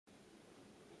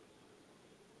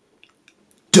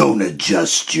Don't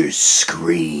adjust your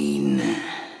screen.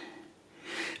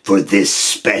 For this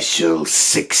special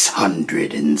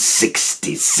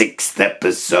 666th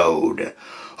episode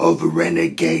of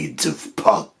Renegades of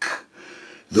Puck,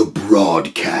 the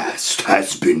broadcast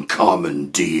has been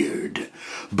commandeered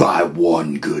by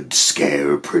One Good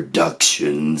Scare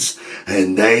Productions,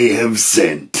 and they have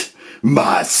sent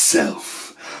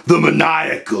myself, the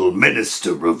maniacal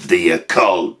minister of the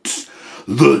occult,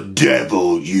 the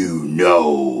devil you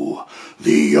know,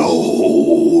 the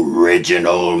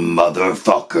original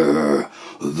motherfucker,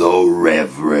 the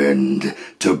Reverend,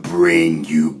 to bring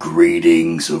you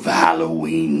greetings of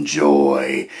Halloween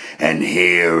joy. And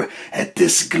here at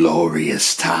this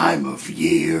glorious time of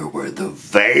year where the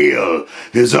veil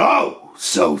is oh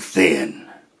so thin,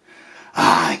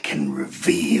 I can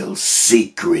reveal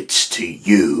secrets to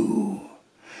you.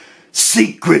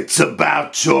 Secrets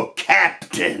about your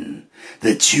captain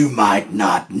that you might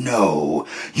not know.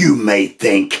 You may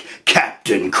think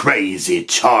Captain Crazy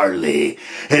Charlie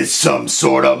is some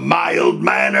sort of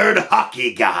mild-mannered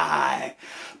hockey guy,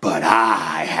 but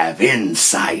I have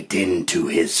insight into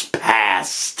his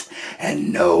past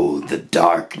and know the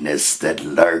darkness that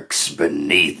lurks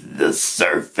beneath the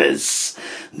surface.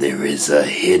 There is a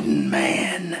hidden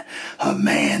man, a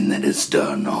man that has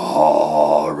done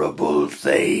horrible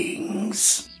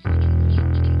things.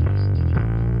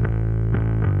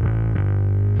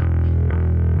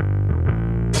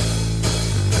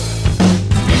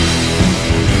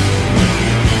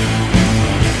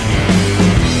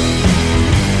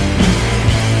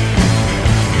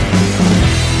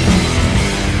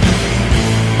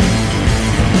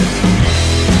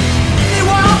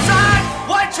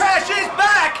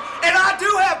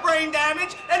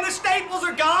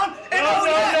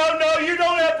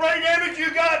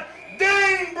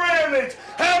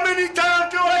 How many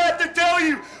times do I have to tell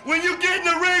you, when you get in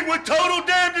the ring with total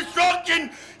damn destruction,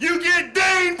 you get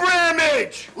Dane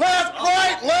Bramage? Left,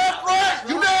 right,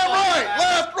 you damn right.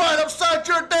 Left, right, upside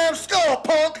your damn skull,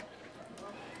 punk.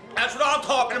 That's what I'm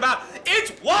talking about.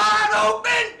 It's wide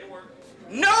open.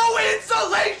 No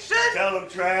insulation. Tell him,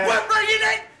 Trash. We're bringing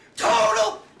it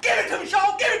total. Give it to me,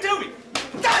 Sean. Give it to me.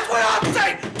 That's what I'm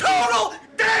saying. Total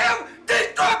damn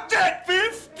destruction.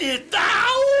 50,000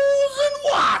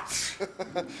 watts.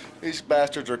 These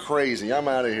bastards are crazy. I'm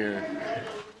out of here.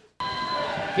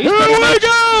 Here we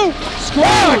go!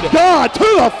 My God, to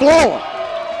the floor!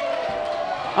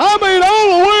 I mean,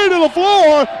 all the way to the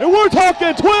floor, and we're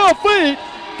talking 12 feet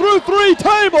through 3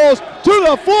 tables to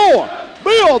the floor.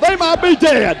 Bill, they might be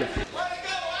dead.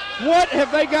 What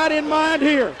have they got in mind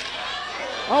here?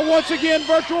 Once again,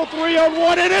 virtual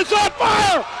 3-on-1, and it's on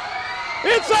fire!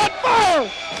 It's on fire!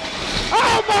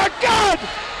 Oh my God!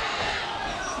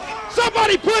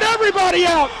 Somebody put everybody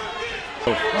out!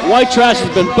 White Trash has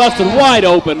been busted wide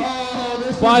open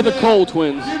by the Cole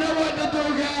twins.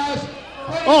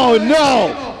 Oh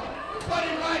no!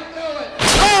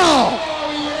 Oh!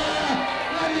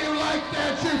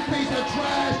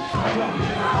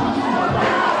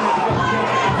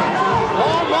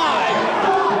 Oh my!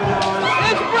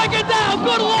 It's breaking down,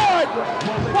 good Lord!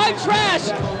 White Trash,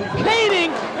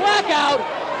 caning, blackout,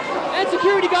 and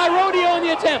security guy rodeo in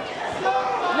the attempt.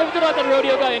 Never did like that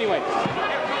rodeo guy anyway.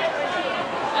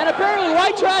 And apparently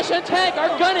White Trash and Tank are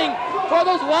gunning for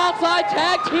those Wild Side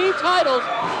Tag Team titles.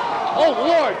 Oh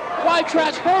Lord, White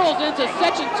Trash hurls into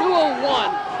section 201.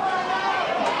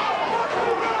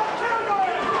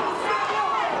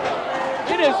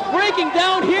 It is breaking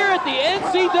down here at the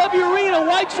NCW Arena.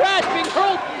 White Trash being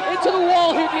hurled into the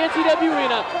wall here at the NCW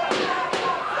Arena.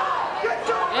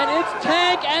 And it's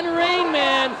Tank and Rain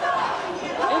Man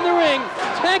in the ring.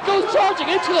 Tank goes charging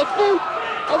into the boot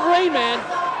of Rain Man.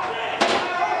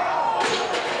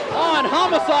 Oh, and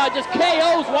Homicide just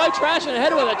KOs White Trash in the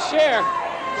head with a chair.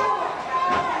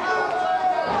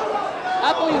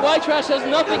 Happily, White Trash has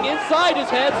nothing inside his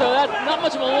head, so that's not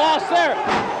much of a loss there.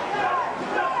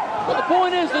 But the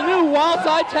point is, the new Wild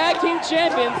Side Tag Team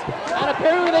Champions, and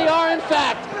apparently they are, in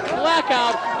fact,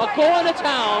 Blackout, are going to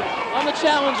town on the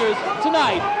challengers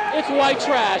tonight. It's White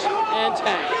Trash and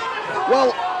Tank.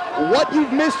 Well, what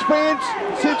you've missed, fans,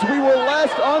 since we were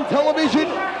last on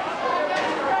television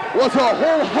was a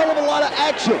whole hell of a lot of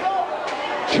action.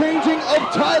 Changing of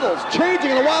titles,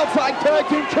 changing the Wild Side Tag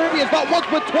Team Champions not once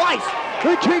but twice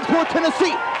in Kingsport,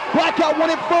 Tennessee. Blackout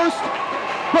won it first,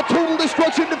 but Total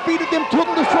Destruction defeated them.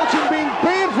 Total Destruction being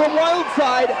banned from Wild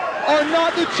Side are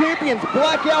not the champions.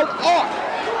 Blackout are.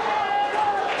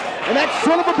 And that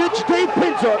son of a bitch, Dave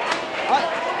Pinter,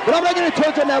 but I'm not going to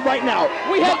touch on that right now.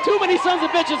 We have too many sons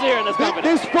of bitches here in this company.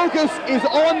 This focus is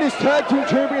on this tag team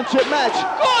championship match.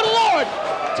 Good Lord!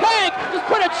 Tank just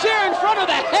put a chair in front of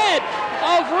the head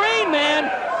of Rain Man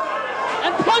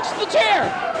and punched the chair.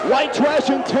 White Trash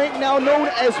and Tank, now known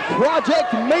as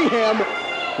Project Mayhem,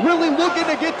 really looking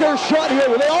to get their shot here.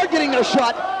 They are getting their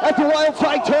shot at the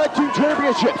Wildside Tag Team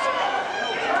Championships.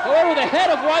 However, the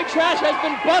head of White Trash has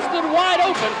been busted wide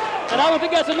open, and I don't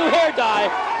think that's a new hair dye.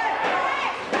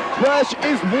 Trash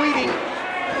is bleeding.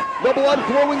 The blood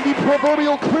flowing, the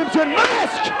proverbial crimson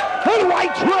mask. And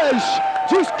White Trash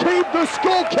just caved the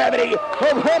skull cavity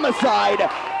of Homicide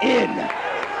in.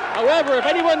 However, if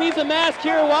anyone needs a mask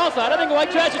here at Wildside, I think White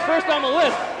Trash is first on the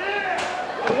list.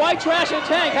 White Trash and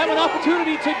Tank have an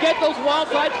opportunity to get those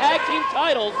Wildside Tag Team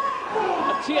titles.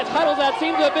 Titles that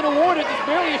seem to have been awarded just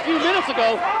barely a few minutes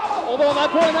ago. Although, I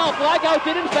might point out, Blackout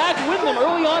did in fact win them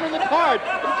early on in the card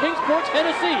in Kingsport,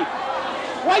 Tennessee.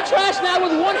 White Trash now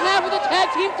with one half of the tag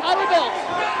team title belts.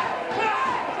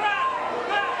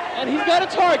 And he's got a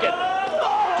target.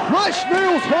 Trash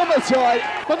nails Homicide.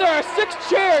 But there are 6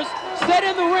 chairs set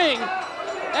in the ring,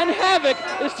 and Havoc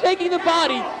is taking the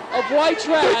body of White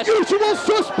Trash. The usual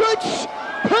suspects.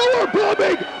 Power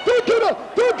bombing! They're gonna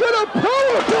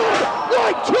power bomb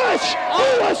White Trash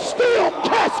through a steel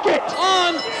casket!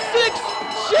 On 6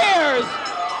 chairs!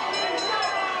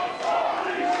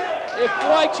 If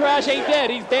White Trash ain't dead,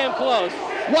 he's damn close.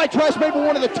 White Trash may be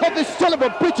one of the toughest son of a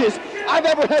bitches I've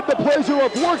ever had the pleasure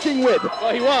of working with.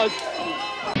 Well, he was.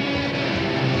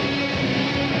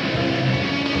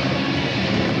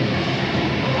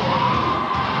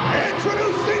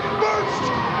 Introducing first,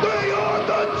 they are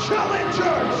the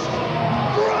challengers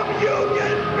from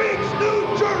Union Beach, New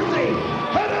Jersey,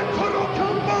 at a total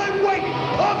combined weight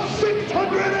of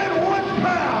 601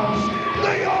 pounds.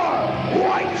 They are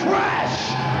White Trash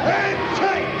and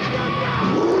Tank,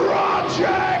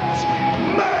 Project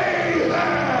Mayhem.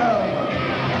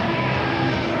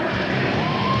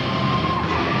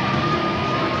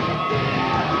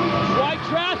 White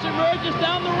Trash emerges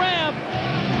down the ramp,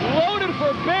 loaded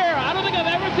for bear. I don't think I've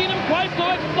ever seen him quite so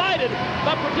excited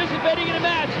about participating in a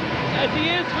match as he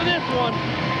is for this one.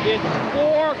 It's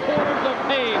 4 corners of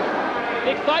pain.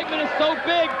 The excitement is so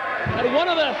big that one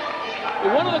of the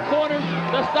corners,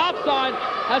 the stop sign,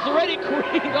 has already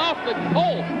careened off the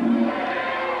pole.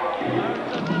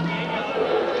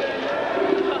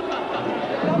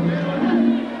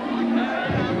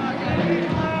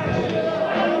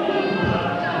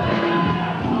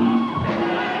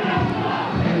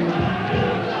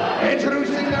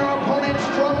 Introducing their opponents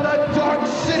from the Dark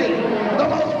City, the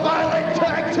most violent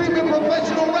tag team in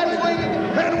professional wrestling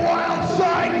and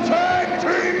Wildside Tag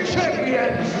Team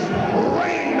Champions,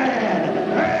 Rain Man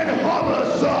and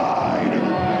Homicide.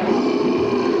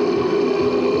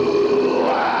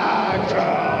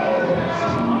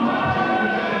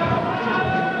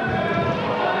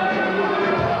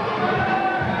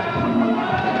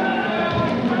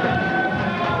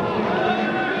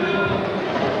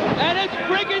 And it's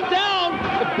breaking down.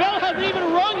 The bell hasn't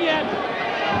even rung yet.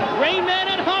 Rain Man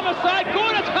and Homicide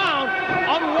going to town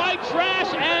on White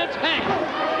Trash and Tank.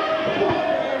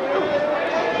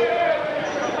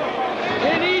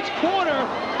 In each corner,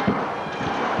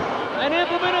 an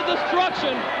implement of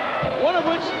destruction, one of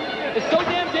which is so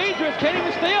damn dangerous, can't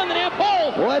even stay on the damn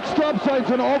pole. Well, that stop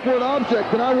sign's an awkward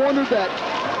object, and I wondered that.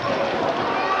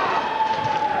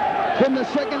 From the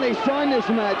second they signed this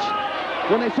match,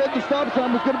 when they said the stop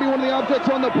sign was going to be one of the objects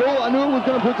on the pole, I knew it was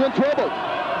going to present trouble.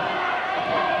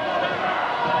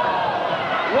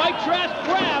 White Trash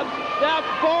grabs that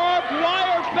barbed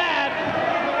wire bat.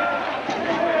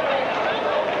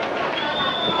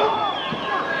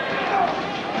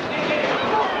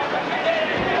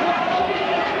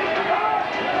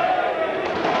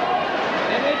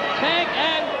 And it's Tank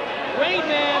and Rain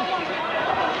Man.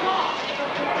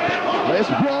 This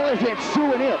brawler's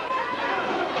ensuing it.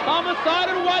 Homicide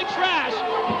and White Trash.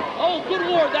 Oh, good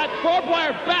Lord, that barbed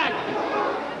wire bat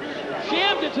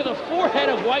jammed into the forehead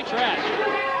of White Trash.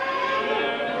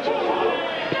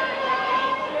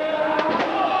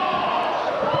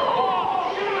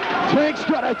 Tank's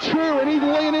got a chair and he's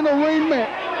laying in the Rain Man.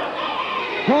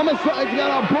 Homicide's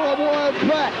got a barbed wire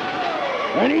bat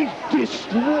and he's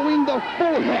destroying the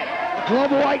forehead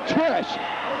of White Trash.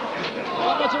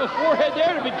 Not much of a forehead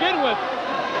there to begin with.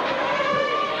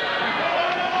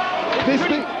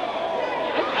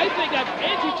 I think that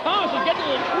Andrew Thomas is getting a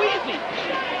little queasy.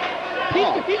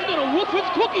 He's gonna whoop his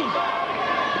cookies.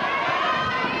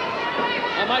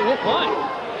 I might whoop mine.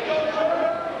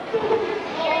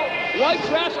 White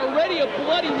Trash already a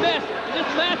bloody mess. This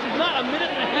match is not a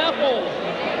minute and a half old.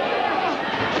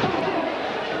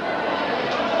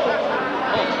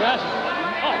 Trash.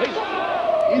 Oh,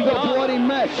 he's a bloody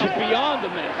mess. He's beyond a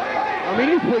mess. I mean,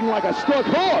 he's bleeding like a stuck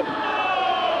hog.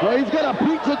 Well, he's got a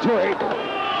pizza tray.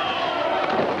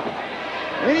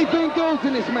 Anything goes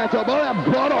in this matchup. Oh, that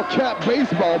bottle cap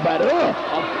baseball bat. Ugh.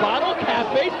 A bottle cap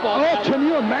baseball Oh, bat. can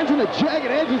you imagine the jagged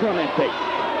edges on that thing?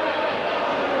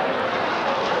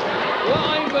 Well,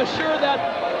 I'm sure that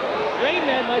Rain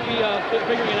Man might be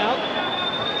figuring it out.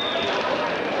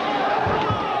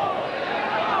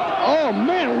 Oh,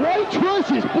 man, White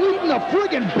Trash is bleeding the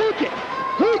friggin' bucket.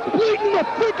 He's bleeding the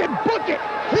friggin' bucket.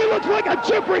 He looks like a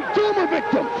Jeffrey Dahmer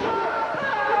victim.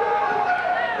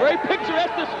 Very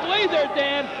picturesque display there,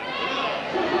 Dan.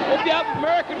 Hope the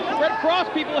American Red Cross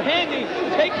people handy to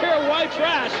take care of White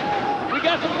Trash. We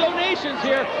got some donations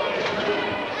here.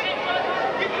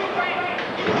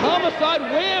 Homicide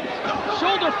whammed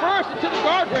shoulder first into the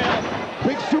guardrail.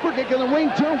 Big super kick in the ring,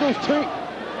 down goes Tank.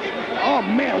 Oh,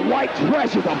 man, White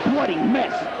Trash is a bloody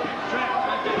mess.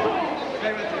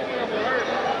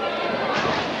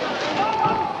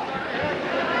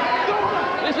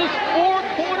 This is 4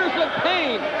 corners of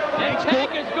pain. And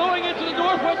Tank is going into the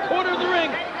northwest corner of the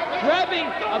ring, grabbing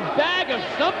a bag of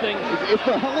something. It's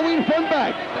the Halloween fun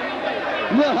bag.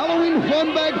 The Halloween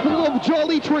fun bag full of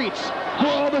jolly treats for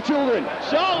all the children.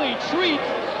 Jolly treats.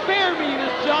 Spare me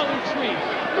this jolly treat.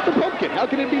 It's a pumpkin. How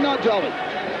can it be not jolly?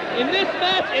 In this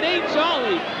match, it ain't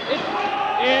jolly.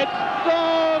 It's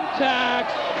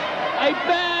thumbtacks. A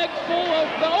bag full of,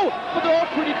 but they're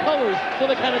all pretty colors, so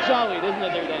they're kind of jolly, isn't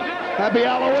it there, Dan? Happy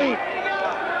Halloween.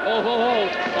 Oh, ho, ho.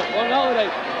 One holiday.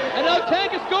 And now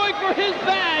Tank is going for his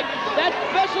bag, that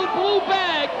special blue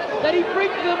bag that he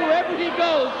brings with him wherever he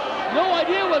goes. No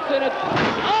idea what's in it.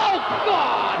 Oh,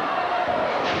 God!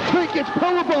 Tank gets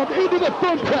powerbombed into the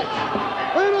thumbtacks.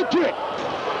 And a kick.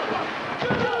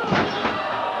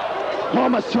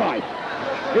 Homicide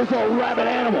is a rabid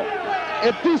animal.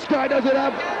 If this guy doesn't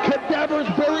have cadavers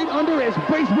buried under his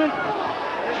basement,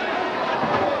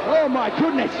 oh my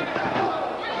goodness.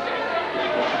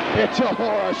 It's a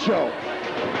horror show.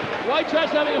 White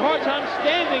Trash having a hard time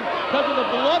standing because of the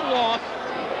blood loss.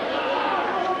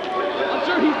 I'm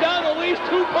sure he's down at least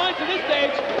 2 pints at this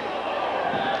stage.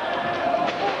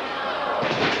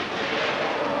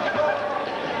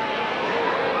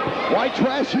 White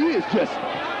Trash, he's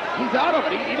out of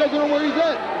it. He doesn't know where he's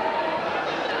at.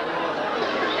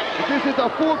 This is the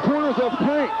 4 corners of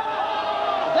pain.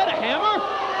 Is that a hammer?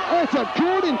 That's a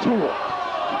Jordan tool.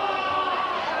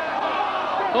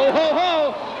 Ho, ho,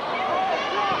 ho.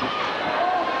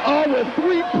 Oh, with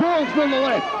 3 prongs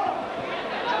nonetheless.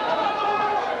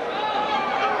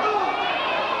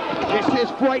 This is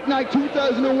Fright Night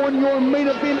 2001, your main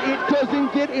event. It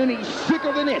doesn't get any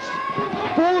sicker than this.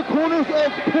 4 corners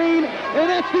of pain, and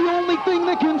that's the only thing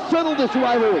that can settle this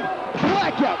rivalry.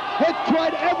 Blackout has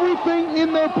tried everything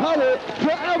in their power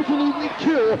to absolutely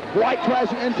kill White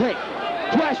Trash and Tank.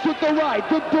 Trash took the ride,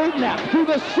 the dirt nap, through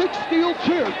the 6 steel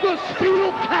chairs, the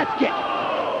steel casket,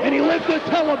 and he lived to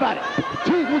tell about it.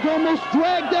 Tank was almost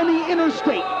dragged down the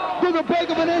interstate to the back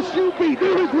of an SUV.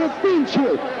 There is revenge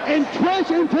here, and Trash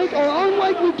and Tank are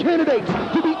unlikely candidates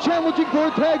to be challenging for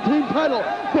a tag team title.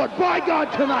 But by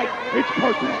God, tonight, it's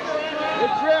personal.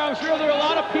 It's rare. I'm sure there are a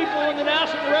lot of people in the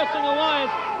National Wrestling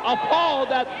Alliance appalled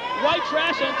that White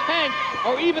Trash and Tank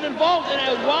are even involved in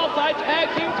a Wildside Tag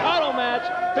Team title match,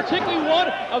 particularly one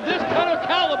of this kind of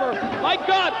caliber. My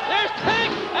God, there's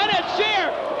Tank and a chair,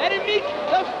 and it meets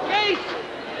the face.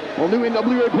 Well, new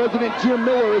NWA President Jim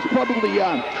Miller is probably,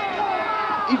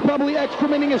 he's probably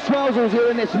excrementing his trousers here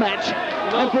in this match.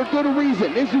 And for good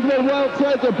reason. This is what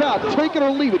Wildside's about. Take it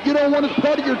or leave it. You don't want us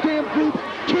part of your damn group?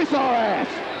 Kiss our ass.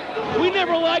 We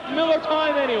never liked Miller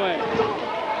time anyway.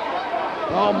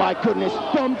 Oh my goodness,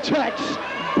 thumbtacks,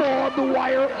 barbed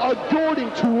wire, a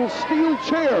Gordon tool, steel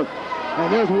chair.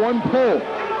 And there's one pole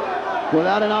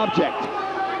without an object.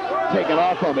 Take it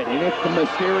off of it, and it's the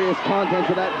mysterious contents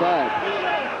of that bag.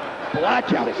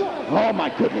 Blackout. Oh my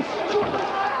goodness.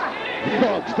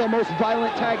 Thugs, the most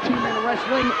violent tag team in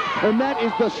wrestling, and that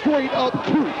is the straight up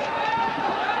truth.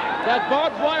 That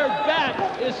barbed wire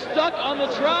bat is stuck on the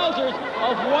trousers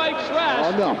of White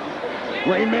Trash. Oh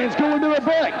no. Rain Man's going to the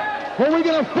bag. Are we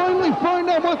going to finally find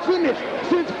out what's in this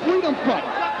since Freedom Fight?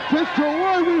 Since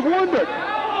July, we've wondered.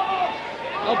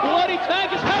 A bloody Tank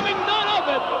is having none of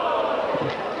it.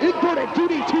 Inverted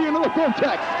DDT into the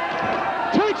thumbtacks.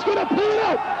 Tank's going to pull it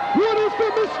out. What is the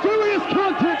mysterious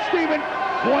content, Steven?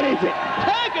 What is it?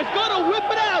 Tank is going to whip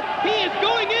it out. He is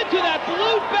going into that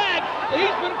blue bag that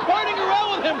he's been carting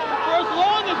around with him for as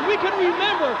long as we can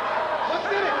remember. What's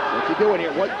in it? What's he doing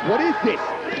here? What is this?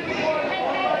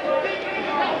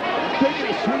 He's taking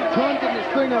his sweet time getting this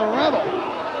thing unraveled.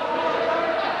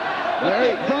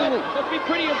 Very friendly. Must be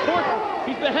pretty important.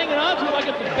 He's been hanging on to it like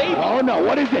it's a baby. Oh no,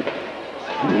 what is it?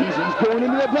 He's going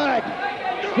into the bag.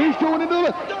 He's going into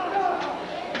the...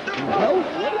 Hell?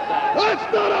 What is that? That's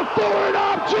not a foreign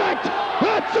object!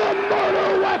 That's a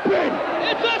murder weapon!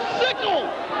 It's a sickle!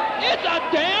 It's a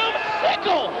damn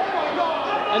sickle!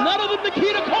 And none of them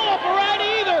Nikita Koloff are at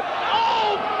either.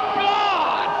 Oh,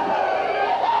 God!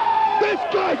 This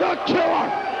guy's a killer!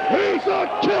 He's a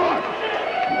killer!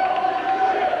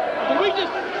 Did we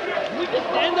just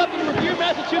end up in Revere,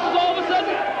 Massachusetts all of a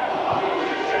sudden?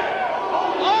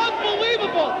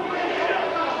 Unbelievable!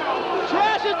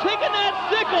 Trash is taking that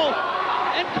sickle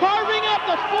and carving up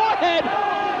the forehead.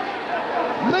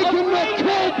 Making the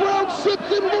Cole Brown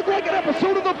Simpson look like an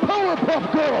episode of the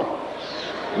Powerpuff Girl.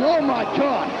 Oh my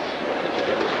God.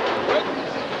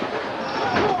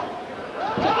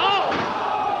 Oh!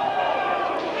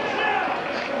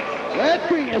 That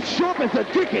thing is sharp as a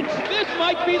Dickens. This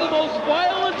might be the most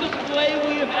violent display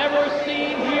we have ever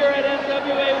seen here at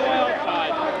NWA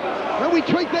Wildside. Can we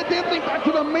trace that damn thing back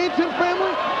to the Manson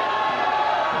family?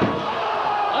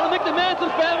 I don't think the Manson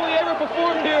family ever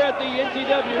performed here at the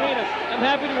NCW Arena. I'm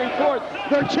happy to report.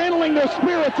 They're channeling their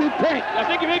spirits in Tank. I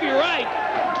think you may be right.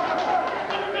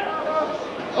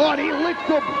 Oh, and he licks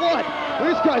the blood.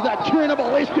 This guy's a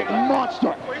cannibalistic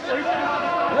monster.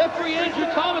 Referee Andrew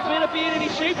Thomas may not be in any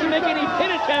shape to make any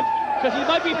pin attempt because he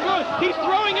might be throwing. He's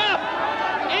throwing up.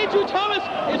 Andrew Thomas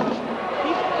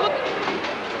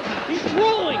he's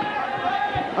drooling.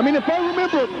 I mean, if I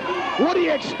remember, what do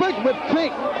you expect with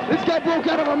Tank? This guy broke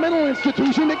out of a mental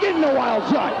institution to get in the wild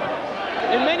side.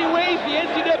 In many ways, the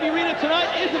NCW Arena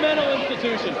tonight is a mental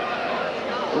institution.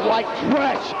 Like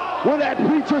trash with that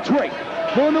pizza tray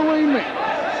on the ring man.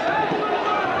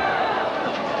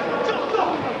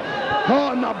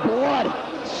 Oh, and the blood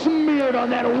smeared on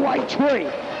that white tray.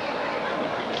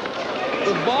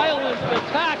 The violence, the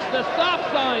attacks, the stop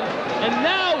signs, and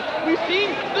now we've seen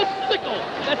the sickle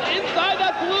that's inside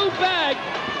that blue bag.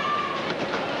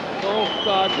 Oh,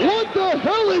 God. What the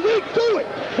hell is he doing?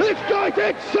 This guy's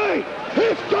insane!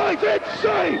 This guy's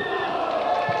insane!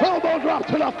 Elbow drop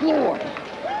to the floor.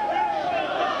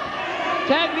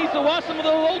 Tag needs to watch some of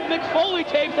the old Mick Foley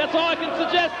tapes. That's all I can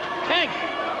suggest. Tank.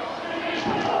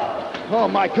 Oh,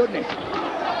 my goodness.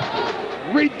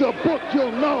 Read the book,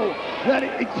 you'll know that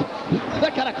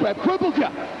that kind of crap cripples you.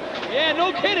 Yeah,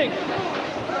 no kidding.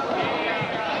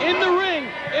 In the ring,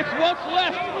 it's what's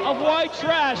left of white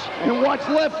trash. And what's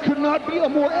left could not be a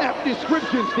more apt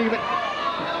description, Steven.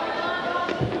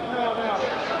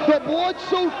 The blood's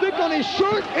so thick on his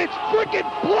shirt, it's freaking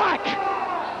black.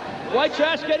 White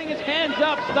trash getting his hands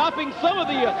up, stopping some of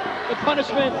the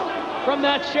punishment from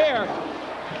that chair.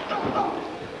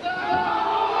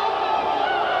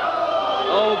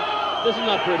 Oh, this is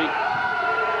not pretty.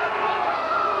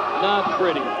 Not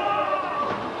pretty.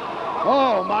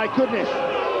 Oh, my goodness.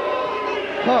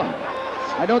 Huh.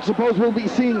 I don't suppose we'll be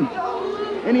seeing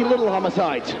any little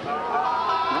homicides.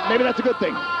 Maybe that's a good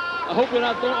thing. I hope we're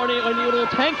not throwing any little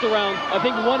tanks around. I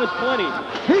think one is plenty.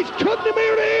 He's cutting him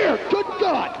ear to ear. Good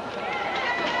God.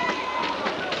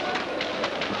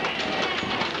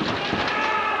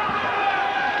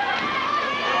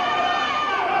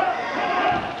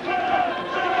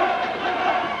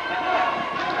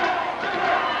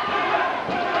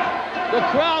 The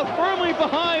crowd firmly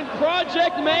behind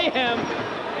Project Mayhem.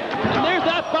 And there's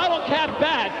that bottle cap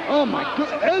bat. Oh my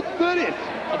goodness, that is.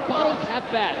 A bottle cap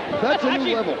bat. That's a new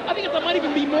actually, level. I think that might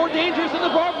even be more dangerous than the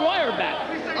barbed wire bat.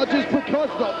 Just because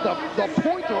the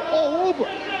points are all over.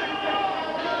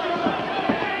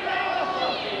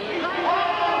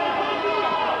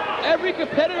 Every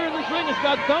competitor in this ring has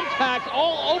got thumbtacks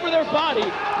all over their body.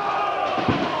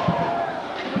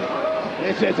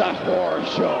 This is a horror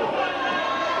show.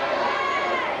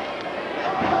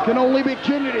 Can only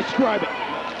begin to describe it.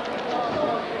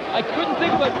 I couldn't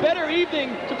think of a better evening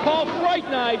to call Fright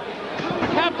Night,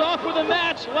 capped off with a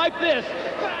match like this.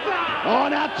 Oh,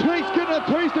 now Tank's getting a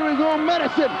taste of his own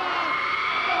medicine.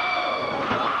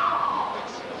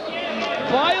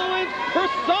 Violence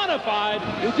personified.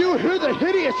 Did you hear the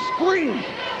hideous scream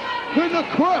in the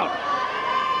crowd?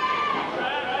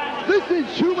 This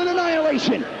is human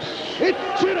annihilation.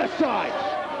 It's genocide.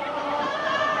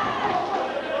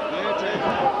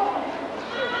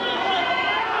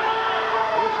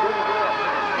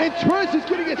 And Trent is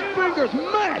getting his fingers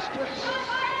mashed.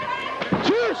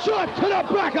 Chair shot to the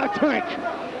back of Tank.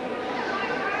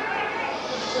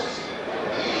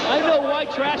 I know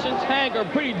White Trash and Tank are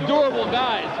pretty durable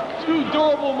guys. Two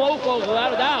durable mofos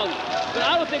without a doubt. But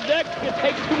I don't think that can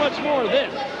take too much more of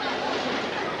this.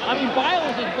 I mean,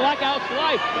 violence is Blackout's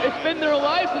life. It's been their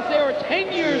life since they were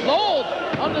 10 years old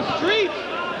on the streets.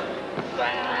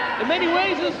 In many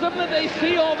ways, it's something that they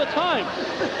see all the time.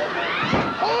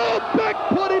 Oh, back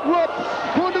body drop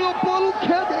under the bottle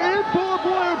cap and barbed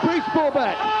wire baseball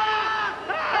bat.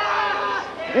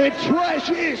 And Trash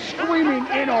is screaming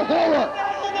in a horror.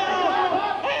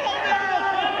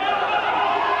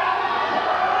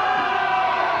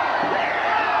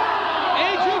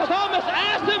 Andrew Thomas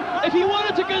asked him if he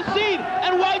wanted to concede,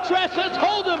 and White Trash has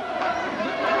told him,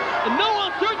 in no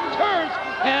uncertain terms,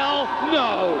 hell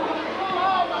no.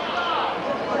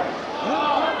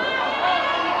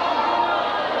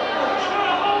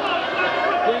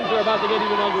 Things are about to get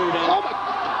even uglier now. Oh my,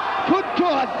 good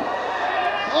God.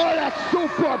 Oh, that's so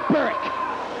barbaric.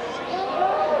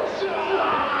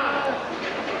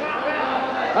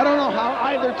 I don't know how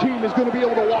either team is going to be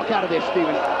able to walk out of this,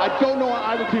 Steven. I don't know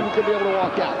how either team is going to be able to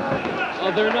walk out.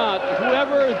 Oh, they're not.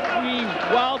 Whoever the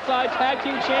Wildside Tag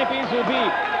Team Champions will be,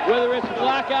 whether it's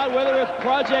Blackout, whether it's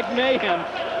Project Mayhem,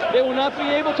 they will not be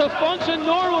able to function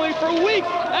normally for weeks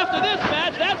after this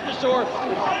match, that's for sure.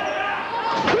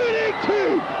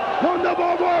 DDT from the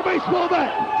barbed wire baseball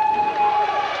bat.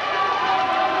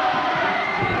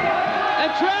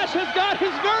 And Trash has got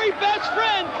his very best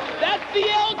friend. That's the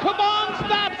El Caban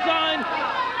stop sign.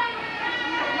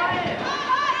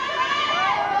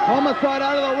 Homicide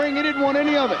out of the ring. He didn't want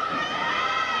any of it.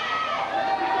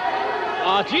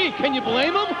 Gee, can you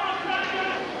blame him?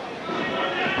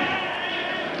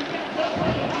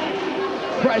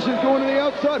 Trash is going to the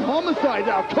outside. Homicide's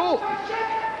out cold.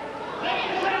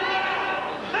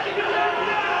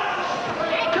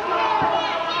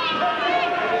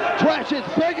 Trash is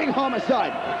begging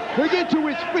Homicide to get to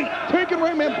his feet. Taking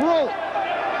Rayman Bro.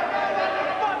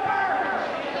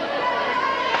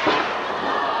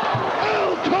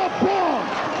 El Caban!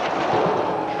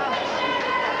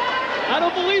 I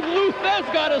don't believe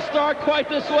Luthez got a start quite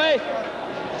this way.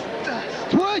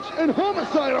 Trash and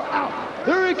Homicide are out.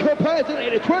 They're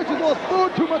incapacitated. Trash has lost far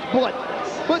too much blood.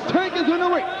 But Tank is in the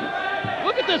ring.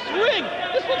 Look at this ring.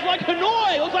 This looks like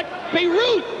Hanoi. It looks like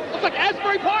Beirut. It looks like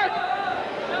Asbury Park.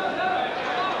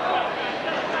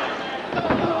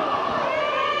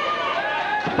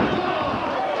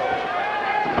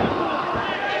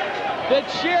 The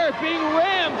chair being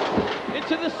rammed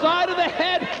into the side of the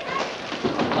head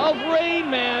of Rain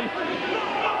Man.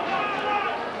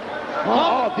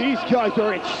 Oh, these guys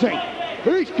are insane.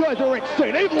 These guys are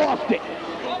insane. They've lost it.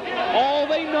 All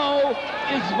they know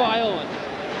is violence.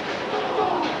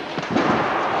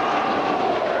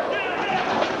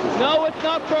 No, it's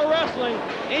not pro wrestling.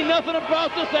 Ain't nothing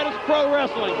about this that is pro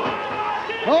wrestling.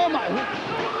 Oh my.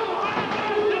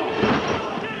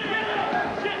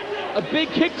 A big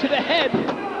kick to the head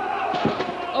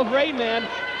of Rain Man.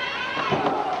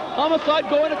 Homicide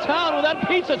going to town with that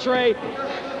pizza tray.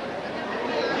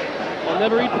 I'll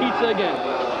never eat pizza again.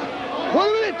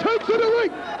 1 minute, takes to the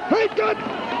ring. Hey, got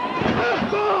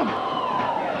F-bomb.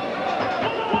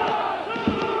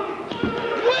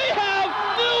 We have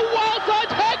new Wildside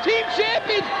Tag Team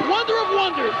Champions, Wonder of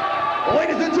Wonders.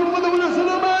 Ladies and gentlemen, the winners of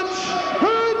the match,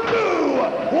 the new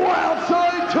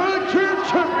Wildside Tag Team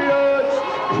Champions,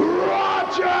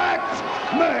 Project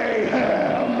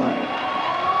Mayhem.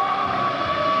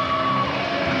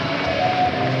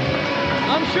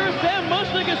 I'm sure Sam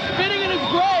Mushnick is spinning in his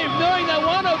grave knowing that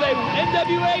one of the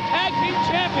NWA Tag Team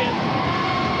Champions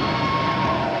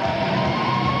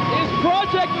is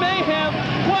Project Mayhem,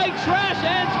 White Trash,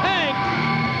 and Tank.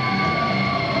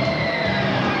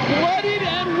 Bloodied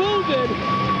and wounded.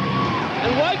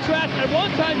 And White Trash at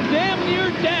one time damn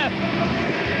near death.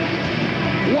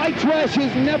 White Trash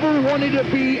has never wanted to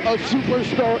be a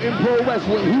superstar in pro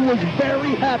wrestling. He was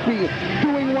very happy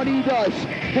doing what he does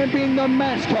and being the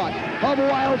mascot of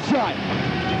Wildside.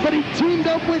 But he teamed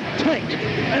up with Tank,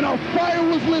 and a fire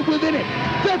was lit within it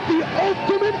that the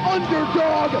ultimate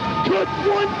underdog could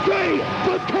one day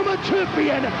become a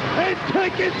champion, and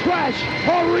Tank and Trash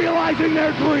are realizing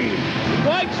their dream.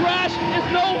 White Trash is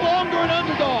no longer an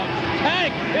underdog.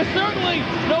 Tank is certainly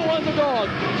no underdog.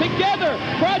 Together,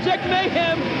 Project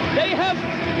Mayhem, they have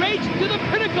reached to the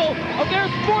pinnacle of their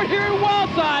sport here in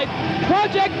Wildside.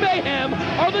 Project Mayhem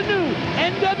are the new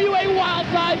NWA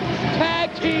Wildside Tag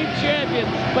Team Champions.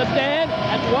 But stand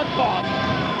at what cost?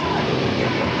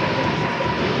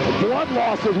 Blood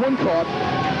loss is one cost.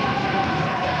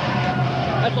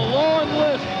 That's a long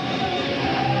list.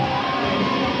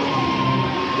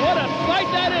 What a sight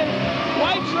that is.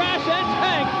 White Trash and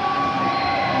Tank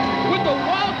with the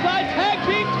Wildside Tag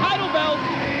Team title belts.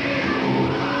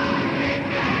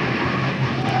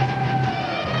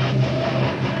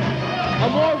 A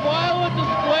more violent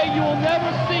display you will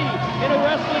never see in a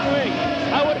wrestling ring.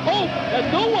 I would hope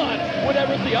that no one would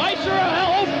ever see. I sure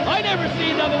hope I never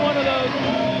see another one of those.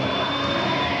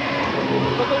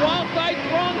 But the wild side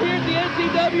throng here at the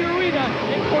NCW Arena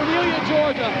in Cornelia,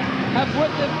 Georgia, have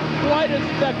witnessed quite a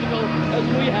spectacle as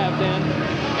we have, Dan.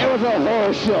 It was a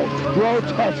horror show.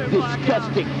 Grotesque,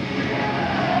 disgusting.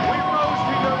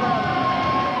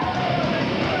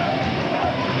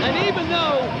 And even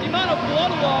though the amount of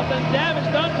blood loss and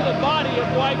damage done to the body of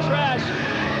White Trash,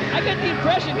 I get the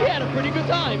impression he had a pretty good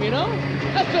time, you know?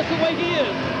 That's just the way he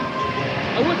is.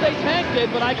 I would say Tank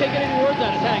did, but I can't get any words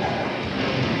out of Tank.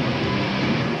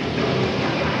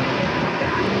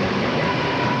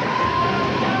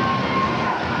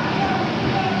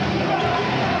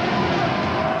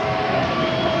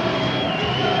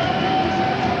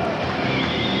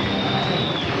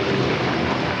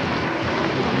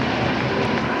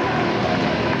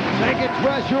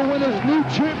 Trash, your winners, new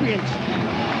champions.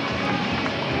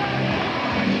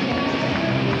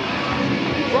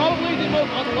 Probably the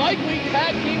most unlikely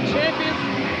tag team champions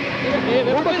they've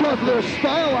ever been. Because of their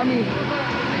style, I mean,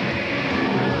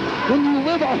 when you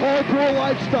live a hardcore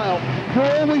lifestyle,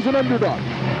 you're always an underdog.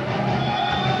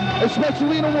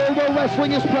 Especially in a world where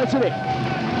wrestling is precedent.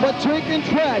 But Tank and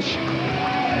Trash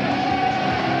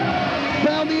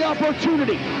found the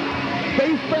opportunity.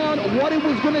 They found what it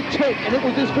was going to take, and it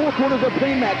was this 4 quarters of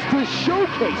pain match to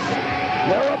showcase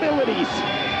their abilities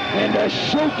and to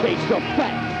showcase the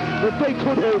fact that they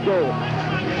could hold gold.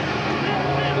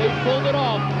 They pulled it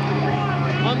off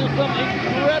under some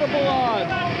incredible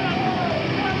odds.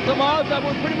 Some odds that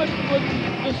would pretty much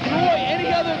destroy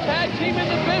any other tag team in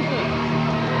the business.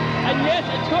 And yes,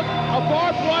 it took a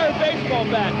barbed wire baseball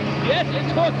bat. Yes, it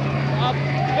took a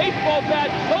baseball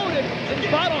bat coated in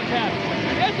bottle caps.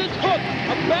 Yes, it took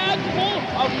a bag full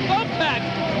of thumbtacks.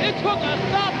 It took a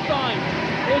stop sign.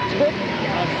 It took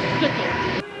a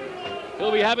sickle.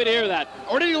 He'll be happy to hear that.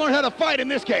 Or did he learn how to fight in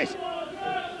this case?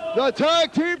 The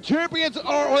tag team champions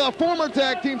are, or the former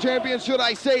tag team champions, should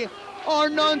I say, are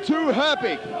none too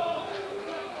happy.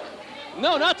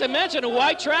 No, not to mention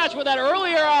White Trash with that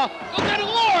earlier, oh good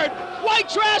Lord! White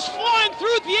Trash flying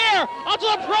through the air onto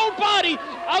the prone body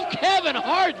of Kevin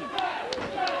Harden.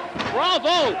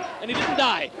 Bravo! And he didn't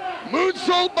die.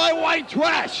 Moonsault by White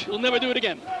Trash. He'll never do it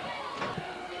again.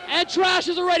 And Trash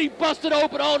is already busted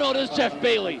open. Oh no, this is Jeff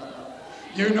Bailey.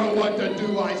 You know what to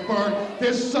do, Iceberg.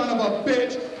 This son of a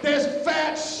bitch, this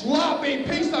fat, sloppy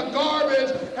piece of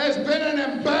garbage has been an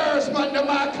embarrassment to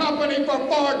my company for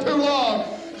far too long.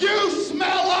 You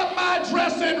smell up my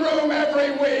dressing room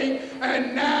every week,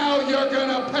 and now you're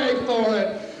gonna pay for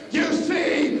it. You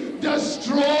see,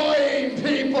 destroying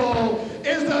people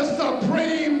is a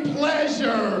supreme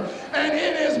pleasure, and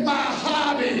it is my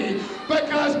hobby,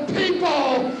 because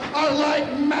people are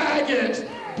like maggots,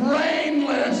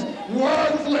 brainless,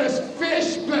 worthless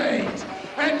fish bait.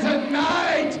 And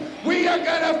tonight, we are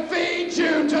gonna feed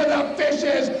you to the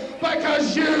fishes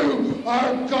because you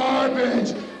are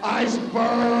garbage.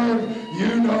 Iceberg,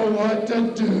 you know what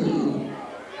to do.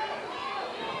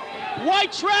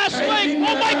 White Trash leg, oh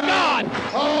my God!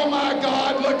 Oh my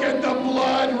God, look at the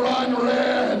blood run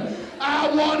red. I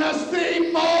wanna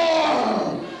see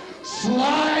more.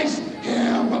 Slice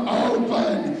him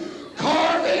open.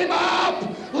 Carve him up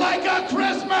like a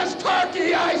Christmas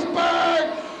turkey,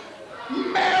 Iceberg.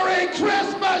 Merry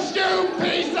Christmas, you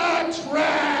piece of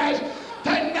trash.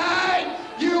 Tonight,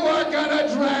 you are gonna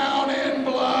drown in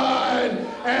blood.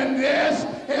 And this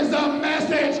is a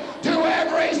message to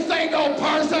every single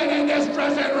person in this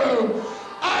dressing room.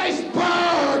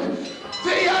 Iceberg,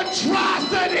 the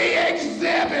atrocity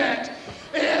exhibit,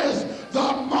 is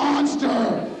the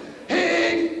monster.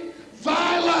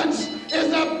 Violence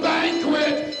is a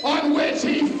banquet on which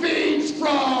he feeds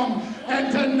from.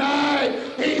 And tonight,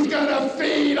 he's gonna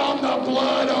feed on the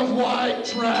blood of White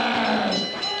Trash.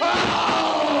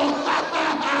 Oh!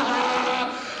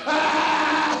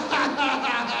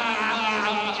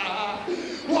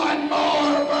 One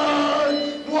more, Bird!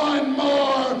 One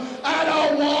more! I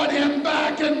don't want him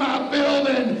back in my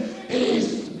building. He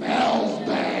smells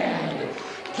bad.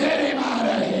 Get him out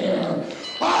of here.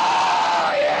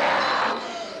 Oh, yeah!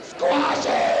 Squash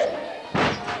him!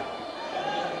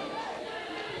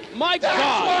 My God!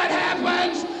 That's what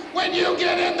happens when you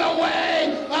get in the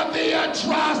way of the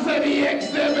atrocity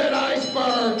exhibit,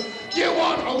 Iceberg. You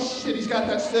want... Oh, shit, he's got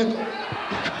that sickle.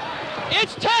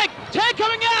 It's Tank! Tank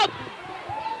coming out!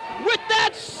 With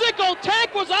that sickle,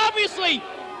 Tank was obviously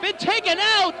been taken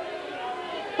out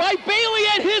by Bailey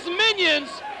and his minions.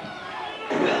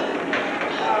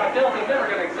 Dylan's never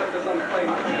going to accept this on the plane.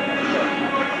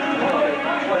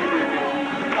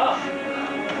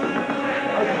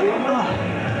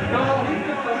 No.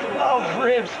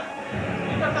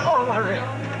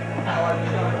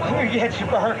 get you,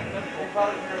 Berg.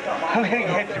 I'm gonna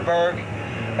get you, Berg.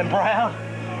 And Brown,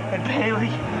 and Bailey,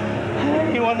 and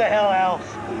anyone the hell else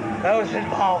that was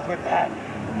involved with that.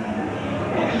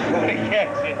 I'm gonna get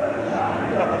you.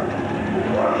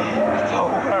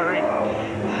 Don't worry.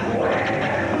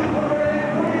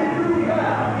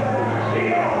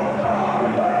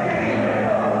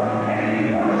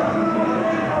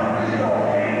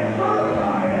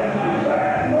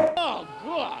 Oh,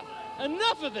 God.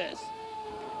 Enough of this.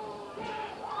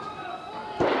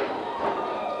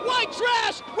 White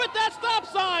trash with that stop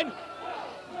sign.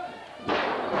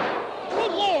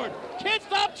 Good Lord. Can't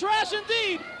stop trash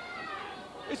indeed.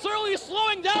 It's certainly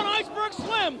slowing down Iceberg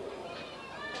Slim.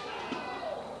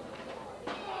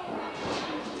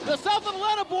 The South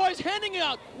Atlanta boys handing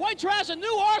out white trash a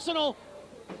new arsenal.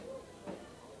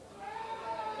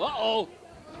 Uh-oh.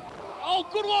 Oh,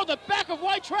 good Lord, the back of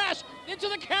white trash into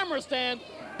the camera stand.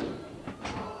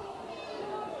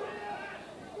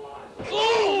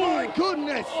 Oh, my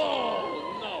goodness.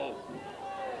 Oh, no.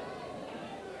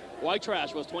 White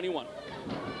trash was 21.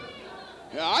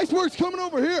 Yeah, Iceberg's coming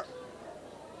over here.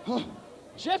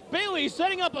 Jeff Bailey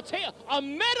setting up a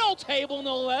metal table,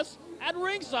 no less, at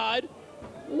ringside.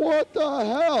 What the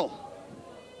hell?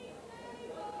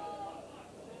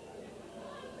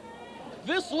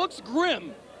 This looks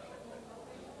grim.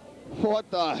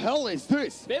 What the hell is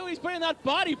this? Bailey's putting that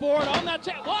bodyboard on that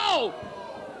table. Whoa!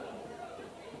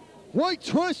 White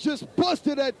trash just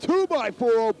busted that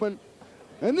 2x4 open,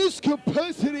 and this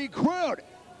capacity crowd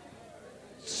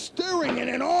staring in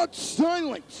an odd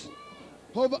silence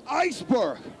of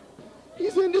Iceberg.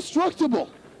 He's indestructible.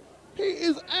 He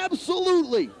is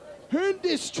absolutely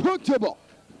indestructible.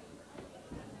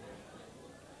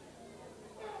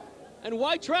 And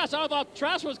white trash, I thought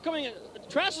trash was coming.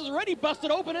 Trash is already busted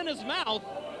open in his mouth.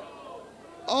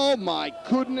 Oh my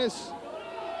goodness.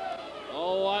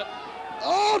 Oh, what?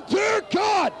 Oh dear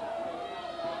God.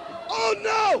 Oh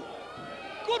no.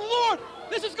 Good Lord,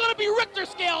 this is gonna be Richter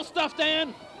scale stuff,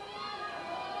 Dan.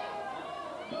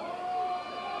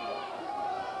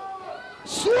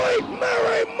 Sweet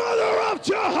Mary, Mother of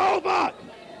Jehovah!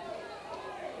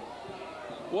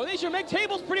 Well, they should make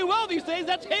tables pretty well these days.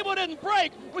 That table didn't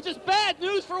break, which is bad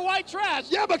news for white trash.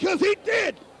 Yeah, because he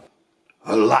did!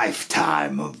 A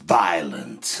lifetime of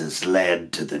violence has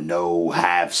led to the no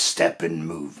half-stepping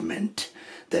movement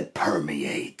that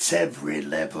permeates every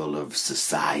level of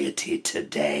society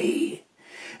today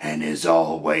and is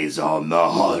always on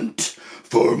the hunt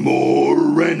for more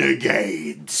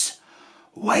renegades.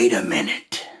 Wait a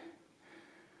minute.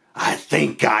 I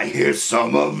think I hear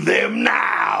some of them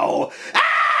now.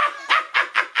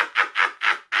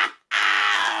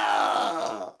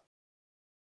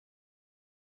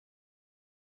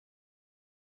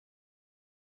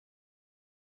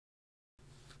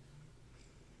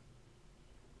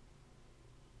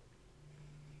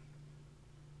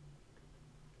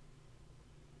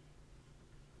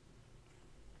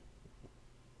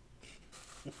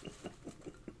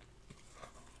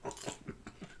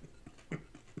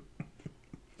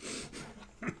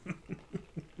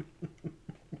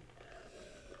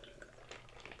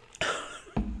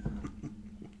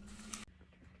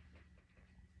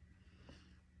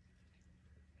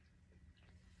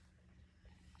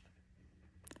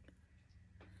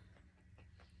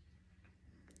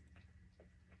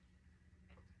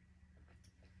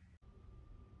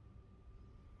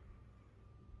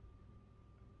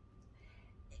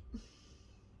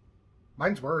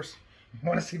 Mine's worse.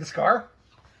 Want to see the scar?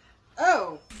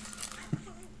 Oh.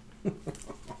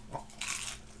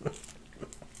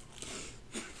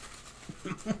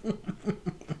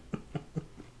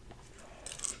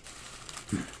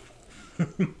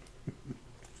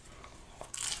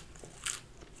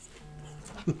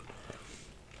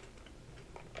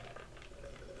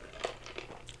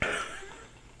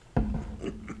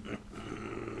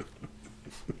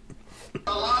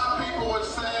 A lot of people would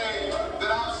say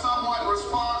that I'm somewhat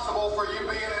responsible for you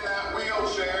being in that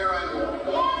wheelchair, and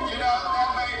you know,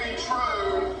 that may be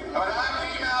true, but I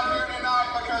came out here tonight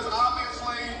because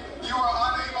obviously you are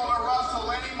unable to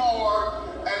wrestle anymore,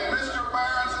 and Mr.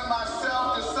 Barons and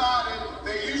myself decided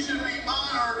that you should be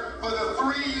honored for the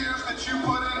 3 years that you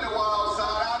put into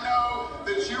Wildside. I know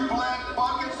that you bled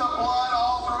buckets of blood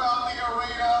all throughout the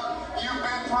arena. You've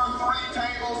been through 3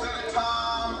 tables at a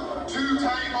time, 2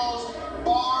 tables,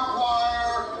 bar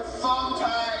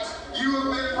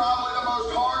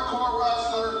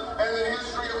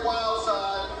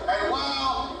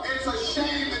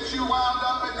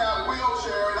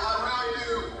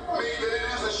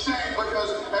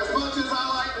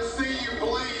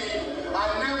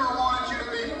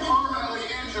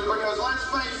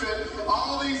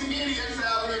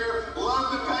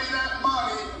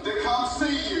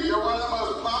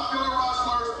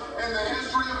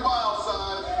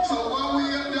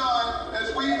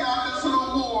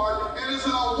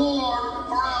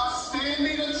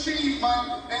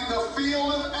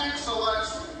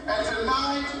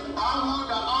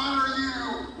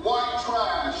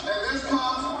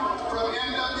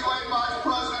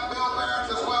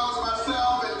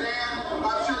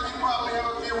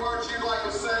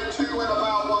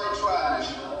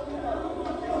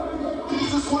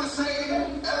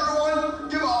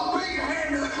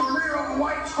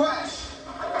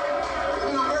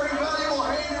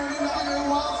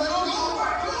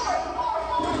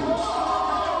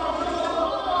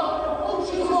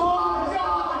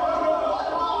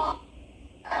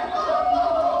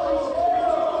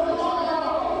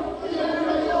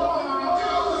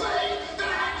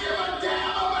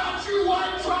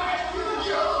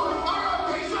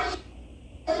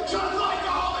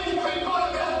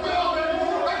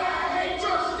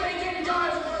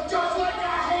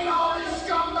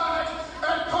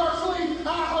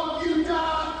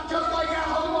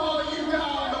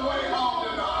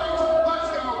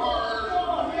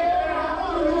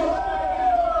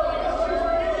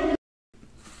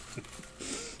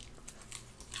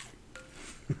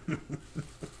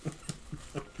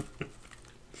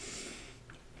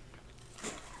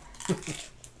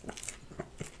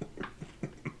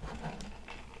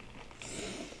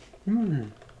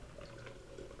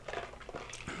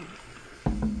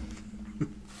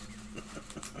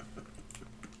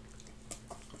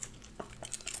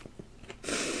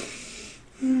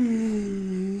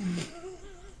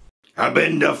I've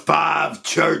been to 5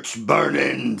 church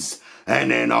burnings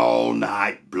and an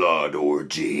all-night blood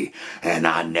orgy, and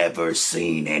I never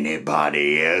seen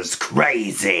anybody as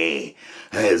crazy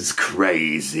as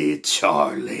Crazy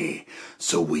Charlie.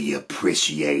 So we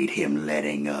appreciate him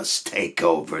letting us take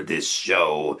over this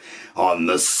show on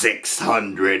the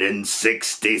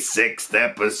 666th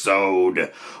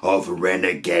episode of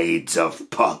Renegades of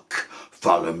Puck.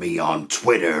 Follow me on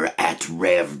Twitter at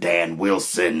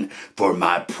RevDanWilson for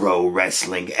my pro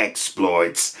wrestling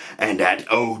exploits, and at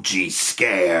OG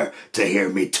Scare to hear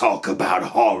me talk about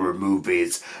horror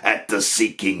movies at the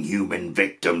Seeking Human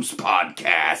Victims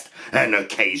podcast, and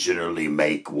occasionally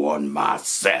make one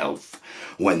myself.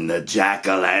 When the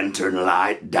jack-o'-lantern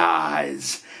light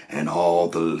dies and all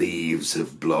the leaves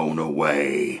have blown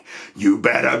away, you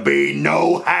better be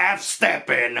no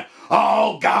half-stepping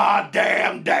all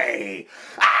goddamn day.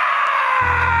 Ow!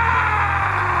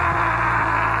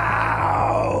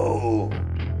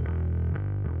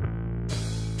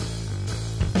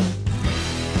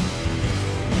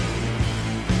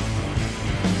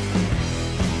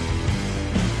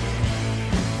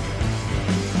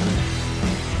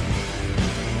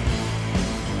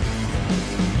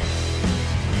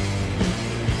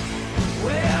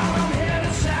 Well, I'm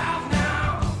headed south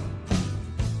now,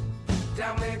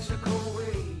 down Mexico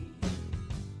way.